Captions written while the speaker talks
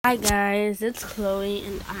Hi guys, it's Chloe,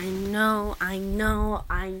 and I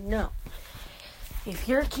know. If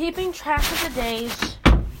you're keeping track of the days,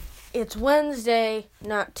 it's Wednesday,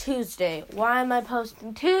 not Tuesday. Why am I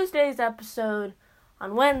posting Tuesday's episode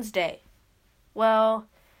on Wednesday? Well,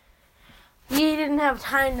 we didn't have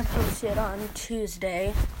time to post it on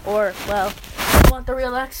Tuesday, if you want the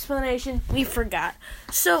real explanation, we forgot.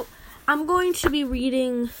 So, I'm going to be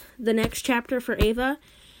reading the next chapter for Ava,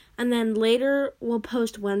 and then later, we'll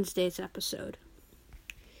post Wednesday's episode.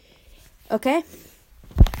 Okay?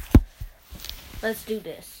 Let's do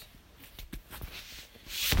this.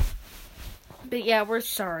 But yeah, we're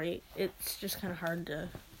sorry. It's just kind of hard to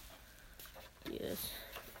do this.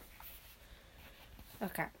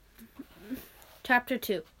 Okay. Chapter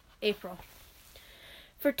 2, April.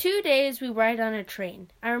 For 2 days, we ride on a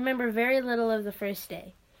train. I remember very little of the first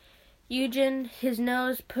day. Eugen, his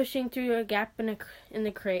nose pushing through a gap in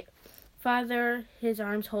the crate. Father, his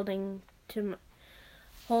arms holding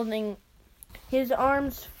me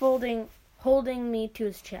to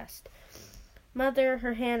his chest. Mother,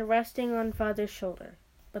 her hand resting on Father's shoulder.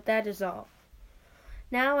 But that is all.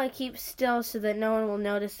 Now I keep still so that no one will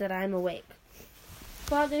notice that I am awake.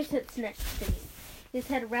 Father sits next to me, his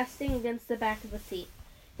head resting against the back of the seat,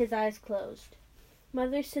 his eyes closed.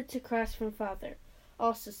 Mother sits across from Father,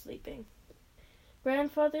 also sleeping.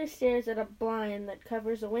 Grandfather stares at a blind that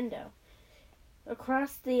covers a window.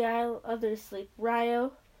 Across the aisle, others sleep.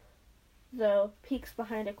 Ryo, though, peeks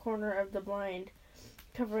behind a corner of the blind,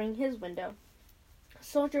 covering his window. A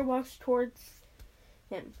soldier walks towards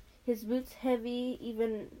him, his boots heavy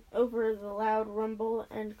even over the loud rumble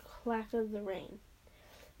and clack of the rain.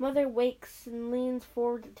 Mother wakes and leans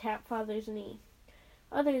forward to tap Father's knee.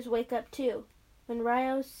 Others wake up too. When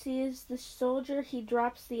Ryo sees the soldier, he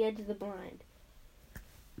drops the edge of the blind.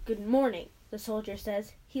 "Good morning," the soldier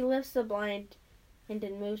says. He lifts the blind and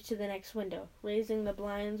moves to the next window, raising the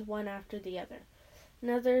blinds one after the other.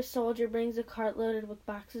 Another soldier brings a cart loaded with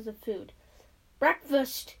boxes of food.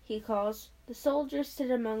 "Breakfast," he calls. The soldiers sit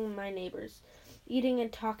among my neighbors, eating and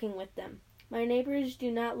talking with them. My neighbors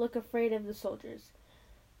do not look afraid of the soldiers.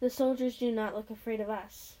 The soldiers do not look afraid of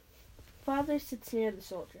us. Father sits near the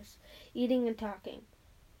soldiers, eating and talking.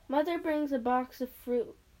 Mother brings a box of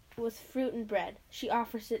fruit with fruit and bread. She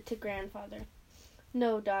offers it to Grandfather.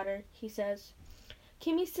 "No, daughter," he says.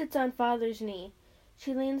 Kimmy sits on Father's knee.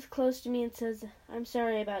 She leans close to me and says, "I'm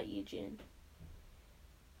sorry about Eugen."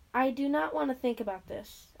 I do not want to think about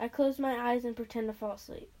this. I close my eyes and pretend to fall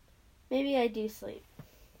asleep. Maybe I do sleep.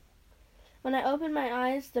 When I open my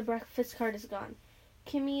eyes, the breakfast cart is gone.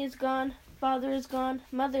 Kimmy is gone. Father is gone.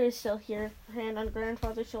 Mother is still here, her hand on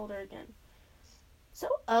Grandfather's shoulder again.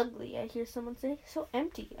 "So ugly," I hear someone say. "So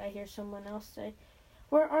empty," I hear someone else say.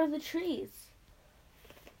 "Where are the trees?"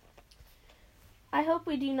 "I hope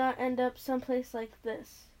we do not end up someplace like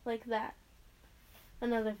that,"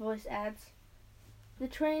 another voice adds. The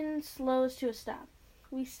train slows to a stop.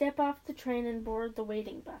 We step off the train and board the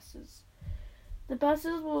waiting buses. The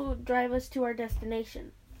buses will drive us to our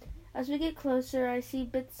destination. As we get closer, I see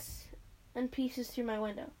bits and pieces through my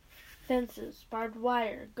window. Fences, barbed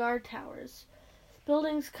wire, guard towers,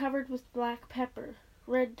 buildings covered with black pepper,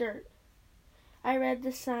 red dirt. I read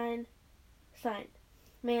the sign,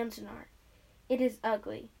 Manzanar. It is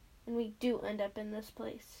ugly, and we do end up in this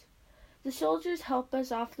place. The soldiers help us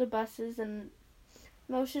off the buses and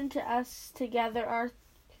motion to us to gather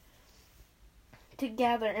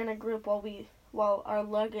in a group while our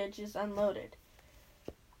luggage is unloaded.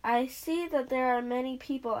 I see that there are many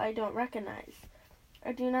people I don't recognize.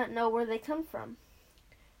 I do not know where they come from.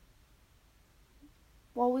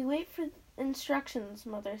 While we wait for instructions,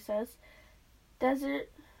 Mother says,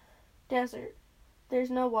 Desert. There's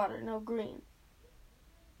no water, no green."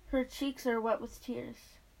 Her cheeks are wet with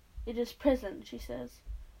tears. "It is prison," she says.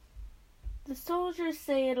 "The soldiers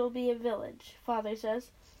say it'll be a village," Father says.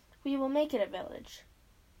 "We will make it a village."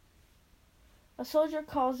 A soldier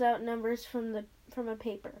calls out numbers from a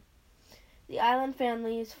paper. The island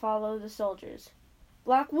families follow the soldiers.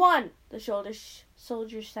 "Block 1," the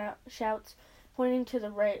soldier shouts, pointing to the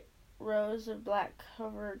right rows of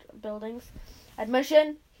black-covered buildings.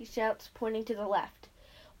 "Admission," he shouts, pointing to the left.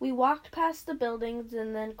 We walked past the buildings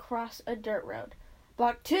and then cross a dirt road.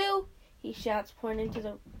 "Block 2," he shouts, pointing to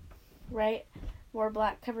the right, more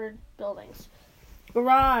black-covered buildings.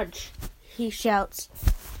 "Garage," he shouts,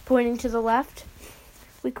 pointing to the left.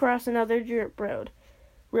 We cross another dirt road.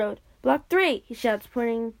 "Block 3," he shouts,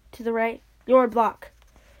 pointing to the right. "Your block."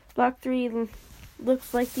 Block 3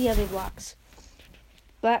 looks like the other blocks.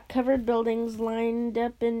 Black-covered buildings lined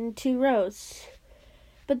up in 2 rows.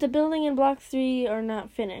 But the building in Block 3 are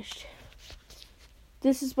not finished.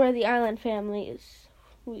 This is where the island families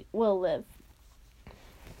will live.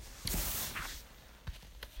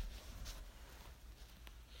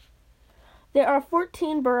 There are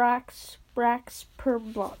 14 barracks per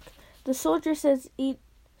block. The soldier says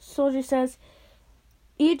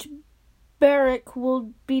each barrack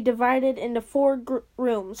will be divided into 4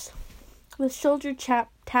 rooms. The soldier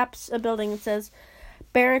taps a building and says,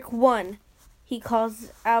 "Barrack 1." He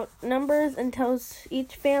calls out numbers and tells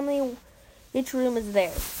each family which room is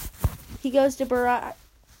theirs. He goes to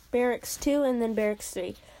barracks 2 and then barracks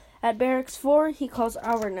 3. At barracks 4, he calls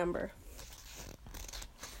our number.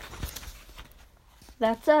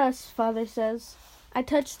 "That's us," Father says. I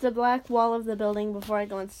touch the black wall of the building before I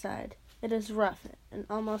go inside. It is rough and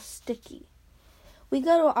almost sticky. We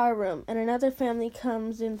go to our room, and another family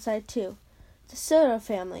comes inside too. The Soto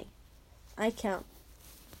family. I count.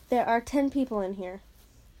 There are 10 people in here,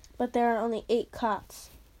 but there are only 8 cots.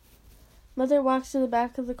 Mother walks to the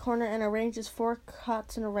back of the corner and arranges 4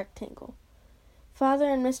 cots in a rectangle. Father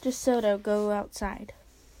and Mr. Soto go outside.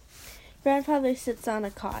 Grandfather sits on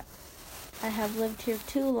a cot. "I have lived here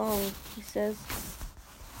too long," he says.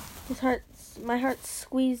 My heart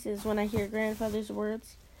squeezes when I hear Grandfather's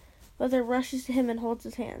words. Mother rushes to him and holds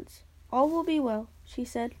his hands. "All will be well," she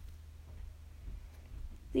said.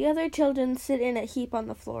 The other children sit in a heap on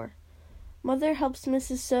the floor. Mother helps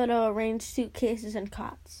Mrs. Soto arrange suitcases and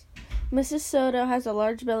cots. Mrs. Soto has a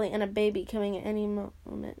large belly and a baby coming at any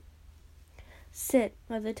moment. "Sit,"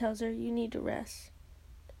 Mother tells her. "You need to rest."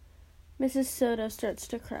 Mrs. Soto starts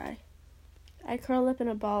to cry. I curl up in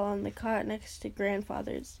a ball on the cot next to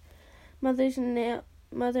Grandfather's. Mother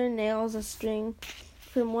nails a string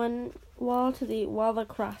from one wall to the wall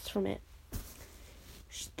across from it.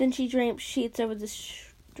 Then she drapes sheets over the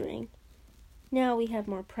string. "Now we have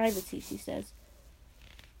more privacy," she says.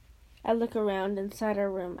 I look around. Inside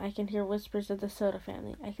our room, I can hear whispers of the Soto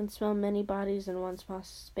family. I can smell many bodies in one small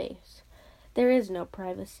space. There is no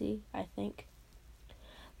privacy, I think.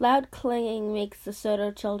 Loud clanging makes the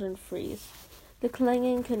Soto children freeze. The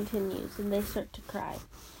clanging continues, and they start to cry.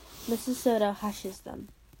 Mrs. Soto hushes them.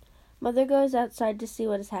 Mother goes outside to see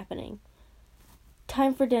what is happening.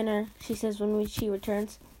 "Time for dinner," she says when she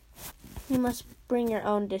returns. "You must bring your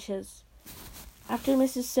own dishes." After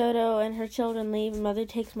Mrs. Soto and her children leave, Mother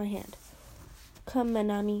takes my hand. "Come,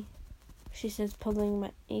 Manami," she says,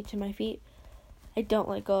 pulling me to my feet. I don't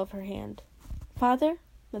let go of her hand. "Father?"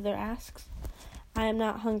 Mother asks. "I am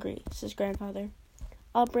not hungry," says Grandfather.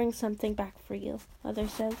 "I'll bring something back for you," Mother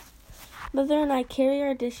says. Mother and I carry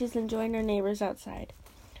our dishes and join our neighbors outside.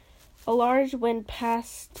 A large wind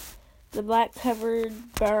passed the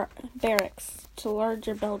black-covered barracks to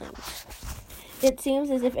larger buildings. It seems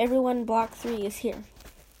as if everyone in Block 3 is here.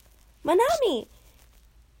 "Manami!"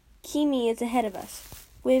 Kimi is ahead of us,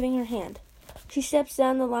 waving her hand. She steps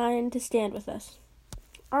down the line to stand with us.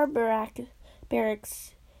 Our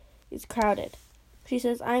barracks is crowded. She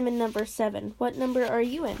says, "I'm in number 7. What number are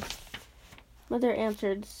you in?" Mother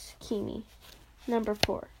answers Kimi. "Number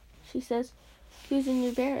 4. She says, "Who's in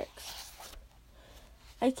your barracks?"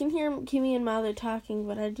 I can hear Kimi and Mother talking,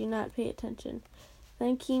 but I do not pay attention.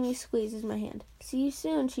 Then Kimi squeezes my hand. "See you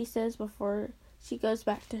soon," she says before she goes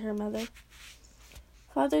back to her mother.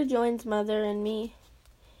 Father joins Mother and me.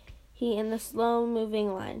 He in the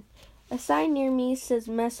slow-moving line. A sign near me says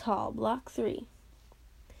Mess Hall, Block 3.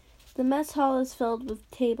 The mess hall is filled with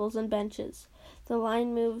tables and benches. The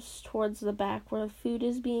line moves towards the back where food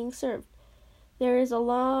is being served. There is a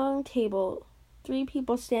long table. 3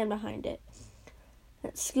 people stand behind it,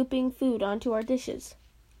 scooping food onto our dishes.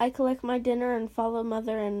 I collect my dinner and follow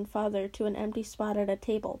Mother and Father to an empty spot at a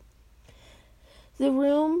table. The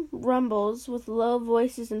room rumbles with low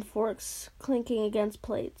voices and forks clinking against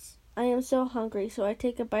plates. I am so hungry, so I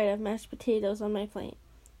take a bite of mashed potatoes on my plate.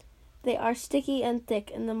 They are sticky and thick,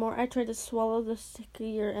 and the more I try to swallow, the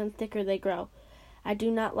stickier and thicker they grow. I do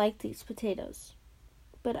not like these potatoes.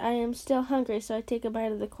 But I am still hungry, so I take a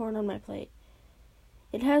bite of the corn on my plate.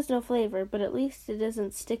 It has no flavor, but at least it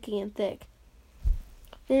isn't sticky and thick.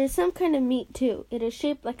 There is some kind of meat, too. It is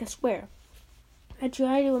shaped like a square. I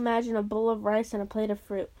try to imagine a bowl of rice and a plate of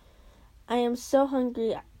fruit. I am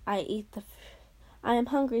hungry,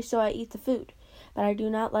 so I eat the food, but I do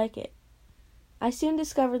not like it. I soon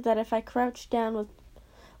discovered that if I crouch down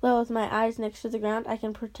low with my eyes next to the ground, I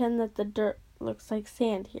can pretend that the dirt looks like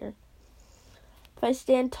sand here. If I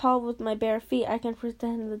stand tall with my bare feet, I can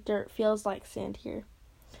pretend the dirt feels like sand here.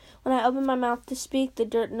 When I open my mouth to speak, the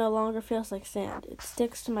dirt no longer feels like sand. It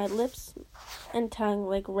sticks to my lips and tongue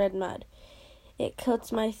like red mud. It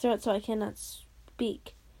coats my throat so I cannot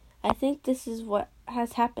speak. I think this is what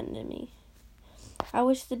has happened to me. I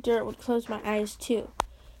wish the dirt would close my eyes too,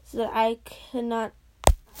 so that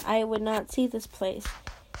I would not see this place.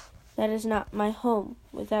 That is not my home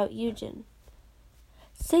without Eugen.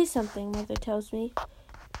 Say something, Mother tells me.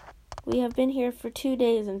 We have been here for 2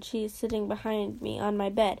 days, and she is sitting behind me on my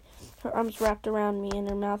bed, her arms wrapped around me and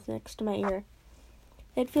her mouth next to my ear.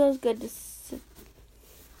 It feels good to sit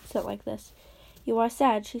like this. You are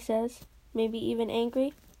sad, she says. Maybe even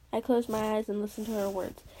angry? I close my eyes and listen to her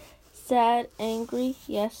words. Sad, angry,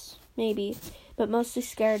 yes, maybe, but mostly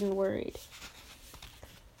scared and worried.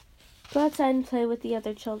 Go outside and play with the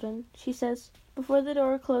other children, she says. Before the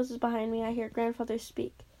door closes behind me, I hear Grandfather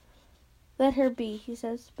speak. Let her be, he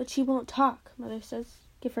says. But she won't talk, Mother says.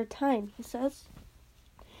 Give her time, he says.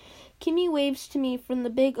 Kimmy waves to me from the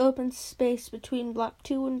big open space between Block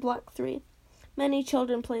 2 and Block 3. Many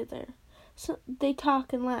children play there. They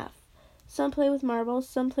talk and laugh. Some play with marbles,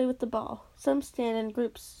 some play with the ball. Some stand in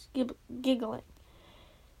groups, giggling.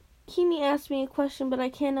 Kimmy asks me a question, but I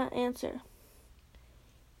cannot answer.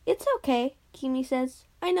 It's okay, Kimmy says.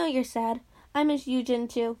 I know you're sad. I miss Eugen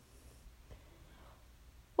too.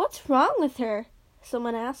 What's wrong with her?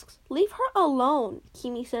 Someone asks. Leave her alone,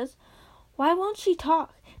 Kimmy says. Why won't she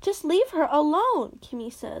talk? Just leave her alone,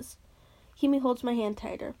 Kimmy says. Kimmy holds my hand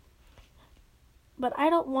tighter. But I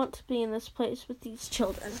don't want to be in this place with these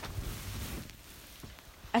children.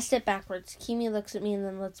 I step backwards. Kimmy looks at me and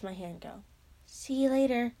then lets my hand go. See you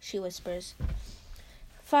later, she whispers.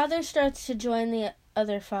 Father starts to join the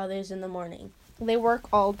other fathers in the morning. They work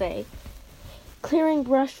all day, clearing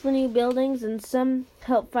brush for new buildings, and some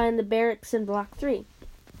help find the barracks in Block 3.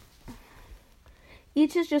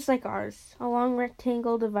 Each is just like ours, a long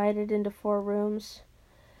rectangle divided into 4 rooms.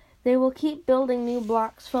 They will keep building new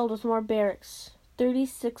blocks filled with more barracks,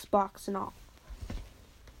 36 blocks in all.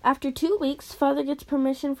 After 2 weeks, Father gets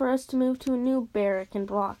permission for us to move to a new barrack in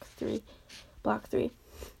Block 3.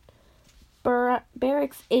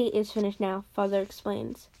 Barracks 8 is finished now, Father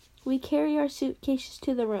explains. We carry our suitcases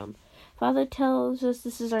to the room. Father tells us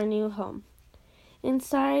this is our new home.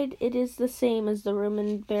 Inside, it is the same as the room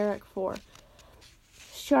in Barrack 4.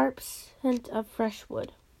 Sharp scent of fresh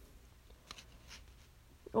wood.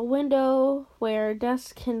 A window where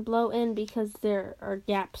dust can blow in because there are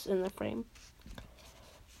gaps in the frame.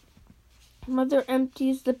 Mother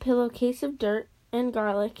empties the pillowcase of dirt and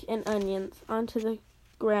garlic and onions onto the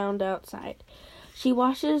ground outside. She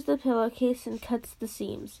washes the pillowcase and cuts the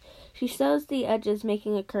seams. She sews the edges,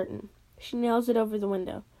 making a curtain. She nails it over the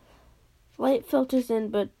window. Light filters in,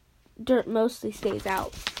 but dirt mostly stays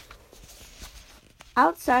out.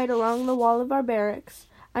 Outside, along the wall of our barracks,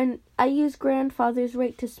 I use Grandfather's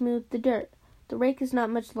rake to smooth the dirt. The rake is not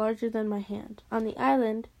much larger than my hand. On the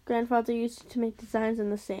island, Grandfather used it to make designs in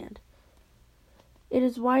the sand. It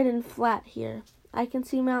is wide and flat here. I can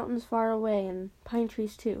see mountains far away and pine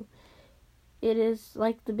trees too. It is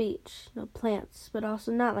like the beach. No plants, but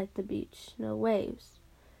also not like the beach. No waves.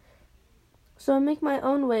 So I make my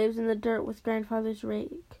own waves in the dirt with Grandfather's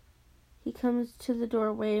rake. He comes to the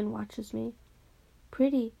doorway and watches me.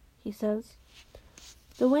 Pretty, he says.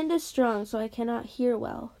 The wind is strong, so I cannot hear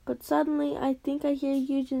well, but suddenly I think I hear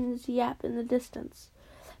Eugen's yap in the distance.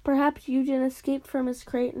 Perhaps Eugen escaped from his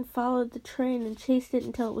crate and followed the train and chased it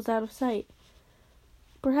until it was out of sight.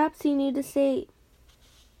 Perhaps he knew to stay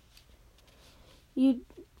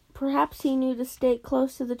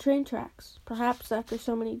close to the train tracks. Perhaps after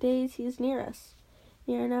so many days he is near us,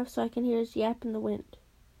 near enough so I can hear his yap in the wind.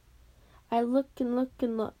 I look and look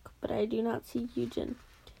and look, but I do not see Eugen.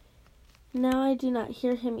 Now I do not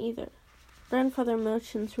hear him either. Grandfather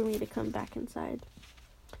motions for me to come back inside.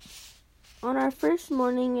 On our first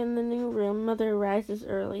morning in the new room, Mother rises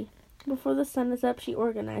early. Before the sun is up, she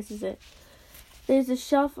organizes it. There's a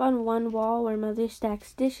shelf on one wall where Mother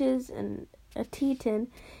stacks dishes and a tea tin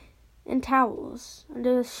and towels.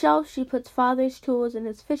 Under the shelf, she puts Father's tools in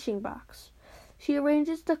his fishing box. She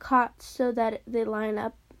arranges the cots so that they line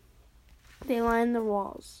the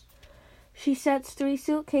walls. She sets 3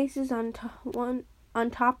 suitcases on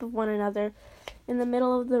top of one another in the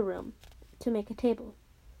middle of the room to make a table.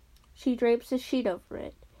 She drapes a sheet over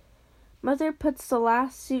it. Mother puts the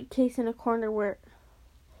last suitcase in a corner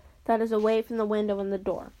that is away from the window and the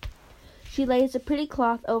door. She lays a pretty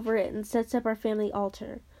cloth over it and sets up our family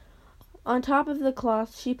altar. On top of the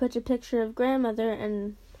cloth, she puts a picture of Grandmother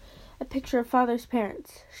and a picture of Father's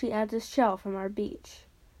parents. She adds a shell from our beach.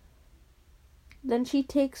 Then she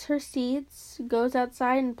takes her seeds, goes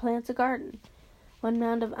outside and plants a garden. 1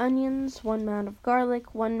 mound of onions, 1 mound of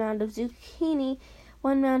garlic, 1 mound of zucchini,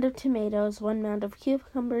 1 mound of tomatoes, 1 mound of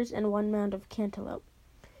cucumbers, and 1 mound of cantaloupe.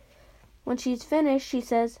 When she's finished, she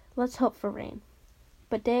says, "Let's hope for rain."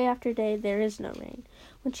 but day after day there is no rain.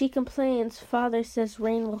 When she complains, Father says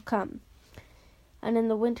rain will come, and in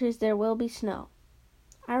the winters there will be snow.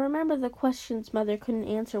 I remember the questions Mother couldn't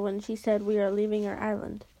answer when she said we are leaving our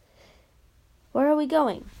island. Where are we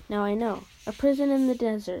going? Now I know. A prison in the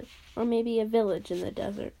desert, or maybe a village in the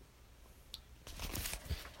desert.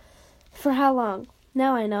 For how long?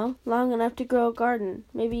 Now I know. Long enough to grow a garden,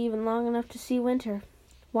 maybe even long enough to see winter.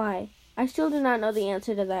 Why? I still do not know the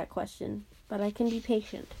answer to that question, but I can be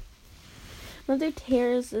patient. Mother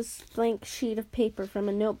tears this blank sheet of paper from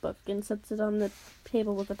a notebook and sets it on the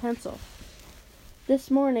table with a pencil.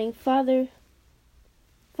 This morning, Father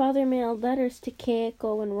mailed letters to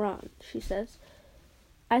Keiko and Ron, she says.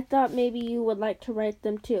 I thought maybe you would like to write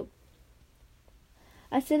them too.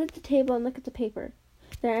 I sit at the table and look at the paper.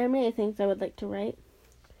 There are many things I would like to write.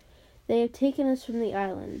 They have taken us from the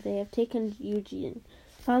island. They have taken Eugene.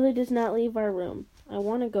 Father does not leave our room. I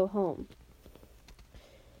want to go home.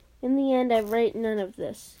 In the end, I write none of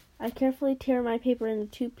this. I carefully tear my paper into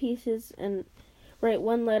 2 pieces and write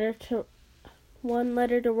one letter to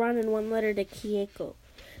Ron and one letter to Keiko.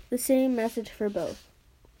 The same message for both.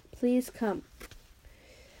 Please come.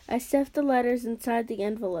 I stuff the letters inside the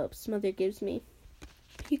envelopes Mother gives me.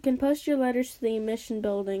 You can post your letters to the mission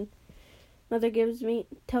building. Mother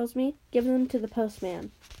tells me, give them to the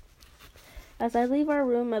postman. As I leave our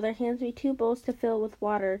room, Mother hands me 2 bowls to fill with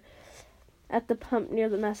water at the pump near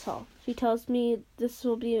the mess hall. She tells me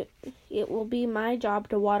it will be my job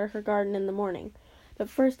to water her garden in the morning, but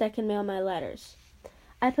first I can mail my letters.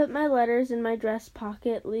 I put my letters in my dress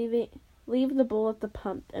pocket, leave the bowl at the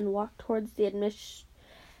pump, and walk towards the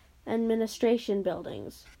administration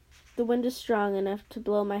buildings. The wind is strong enough to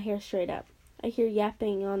blow my hair straight up. I hear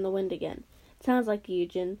yapping on the wind again. It sounds like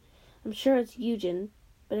Eugene. I'm sure it's Eugene,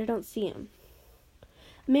 but I don't see him.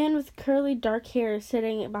 A man with curly dark hair is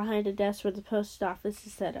sitting behind a desk where the post office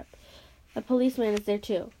is set up. A policeman is there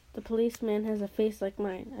too. The policeman has a face like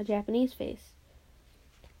mine, a Japanese face.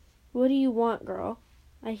 What do you want, girl?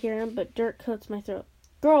 I hear him, but dirt coats my throat.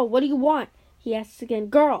 Girl, what do you want? He asks again.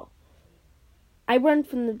 Girl! I run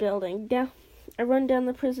from the building. I run down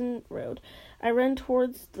the prison road. I run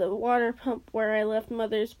towards the water pump where I left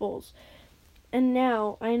Mother's bowls. And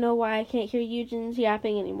now I know why I can't hear Eugene's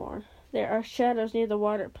yapping anymore. There are shadows near the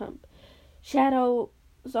water pump. Shadows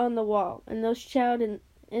on the wall. And in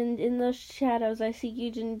those shadows I see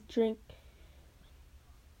Eugene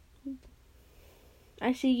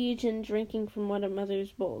drinking from one of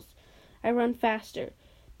Mother's bowls. I run faster.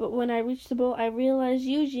 But when I reach the bowl, I realize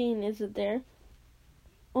Eugene isn't there.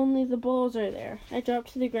 Only the bowls are there. I drop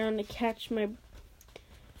to the ground to catch my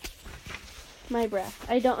breath.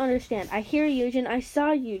 I don't understand. I hear Eugene. I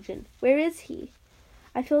saw Eugene. Where is he?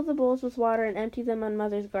 I fill the bowls with water and empty them on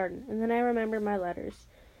Mother's garden, and then I remember my letters.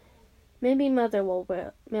 Maybe Mother will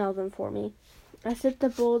mail them for me. I set the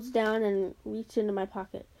bowls down and reach into my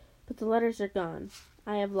pocket, but the letters are gone.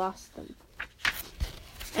 I have lost them.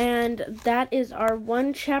 And that is our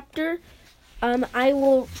 1 chapter.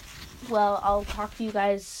 I'll talk to you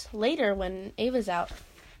guys later when Ava's out.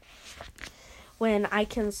 When I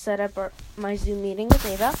can set up my Zoom meeting with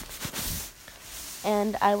Ava.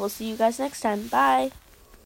 And I will see you guys next time. Bye.